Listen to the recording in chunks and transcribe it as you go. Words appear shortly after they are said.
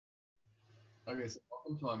Okay, so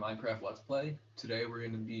welcome to my Minecraft Let's Play. Today we're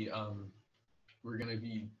gonna be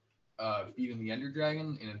feeding the Ender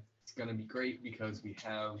Dragon, and it's gonna be great because we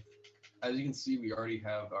have, as you can see, we already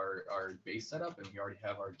have our base set up and we already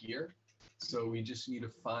have our gear. So we just need to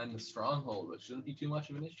find the stronghold, which shouldn't be too much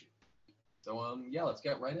of an issue. So yeah, let's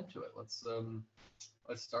get right into it. Let's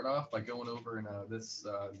start off by going over in this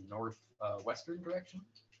north western direction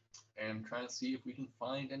and trying to see if we can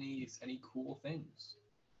find any cool things.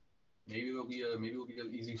 Maybe it'll be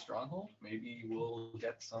an easy stronghold. Maybe we'll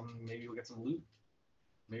get some loot.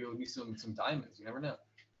 Maybe it'll be some diamonds. You never know.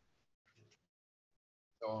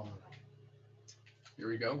 So here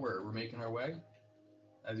we go. We're making our way.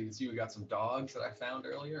 As you can see, we got some dogs that I found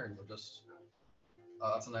earlier, and we're just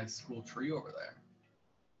that's a nice cool tree over there.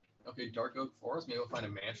 Okay, dark oak forest. Maybe we'll find a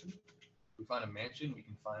mansion. If we find a mansion, we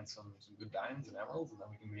can find some good diamonds and emeralds, and then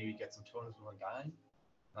we can maybe get some totems with one dime.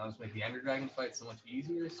 Just make the Ender Dragon fight so much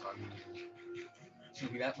easier. So I mean, it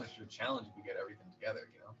shouldn't be that much of a challenge if we get everything together,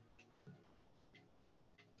 you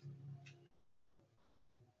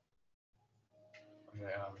know.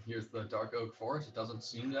 Okay, here's the dark oak forest. It doesn't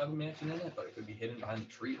seem to have a mansion in it, but it could be hidden behind the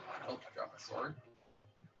tree. Oh, I dropped my sword.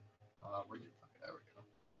 Where'd you? Okay, there we go.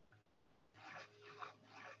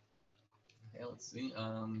 Okay, let's see.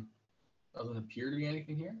 Doesn't appear to be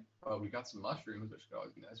anything here. Oh, we got some mushrooms, which could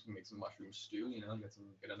always be nice. We can make some mushroom stew, you know,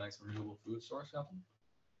 get a nice renewable food source something.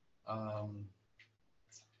 And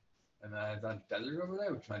then that desert over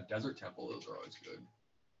there, which my desert temple, those are always good.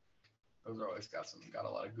 Those are always got a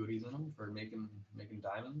lot of goodies in them for making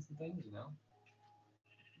diamonds and things, you know.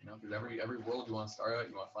 You know, because every world you want to start out,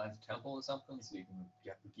 you want to find a temple or something, so you can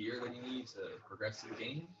get the gear that you need to progress through the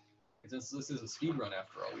game. And since this is a speed run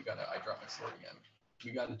after all, I dropped my sword again.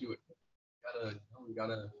 We gotta do it. We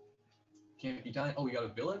gotta can't be dying. Oh, we got a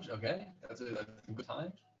village. Okay, that's a good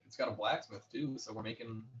time. It's got a blacksmith too, so we're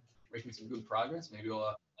making some good progress. Maybe we'll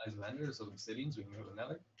have nice vendors of obsidian, so we can go to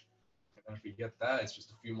Nether. And if we get that, it's just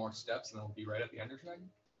a few more steps, and then we'll be right at the Ender Dragon.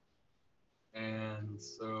 And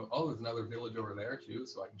so, oh, there's another village over there too,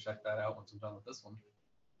 so I can check that out once I'm done with this one.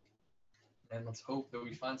 And let's hope that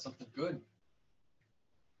we find something good.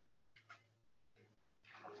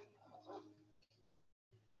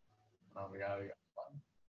 Oh, we got fun.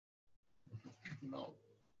 No.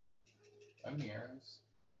 How many arrows?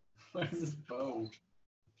 What is this bow?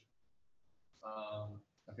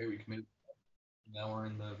 Okay, we committed. Now we're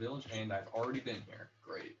in the village, and I've already been here.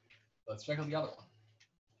 Great. Let's check out the other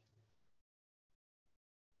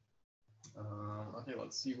one. Okay,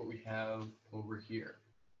 let's see what we have over here.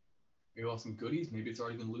 We have some goodies. Maybe it's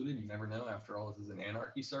already been looted. You never know. After all, this is an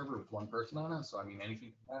anarchy server with one person on it, so I mean,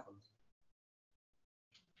 anything can happen.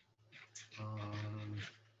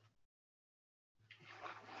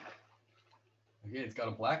 Okay, it's got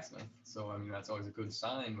a blacksmith, so I mean that's always a good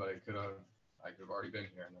sign. But I could have already been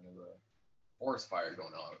here, and then there's a forest fire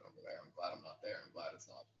going on over there. I'm glad I'm not there. I'm glad it's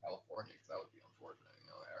not California, because that would be unfortunate. You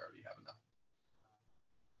know, I already have enough.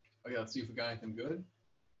 Okay, let's see if we got anything good.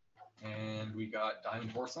 And we got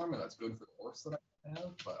diamond horse armor. That's good for the horse that I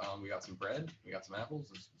have. But we got some bread. We got some apples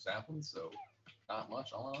and some saplings. So not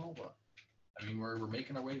much all in all, but I mean we're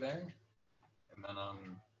making our way there. And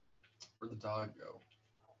then where'd the dog go?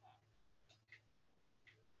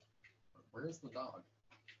 Where's the dog?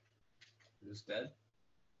 Is just dead?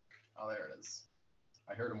 Oh, there it is.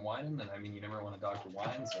 I heard him whining, and I mean you never want a dog to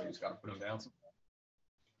whine, so you just gotta put him down somewhere.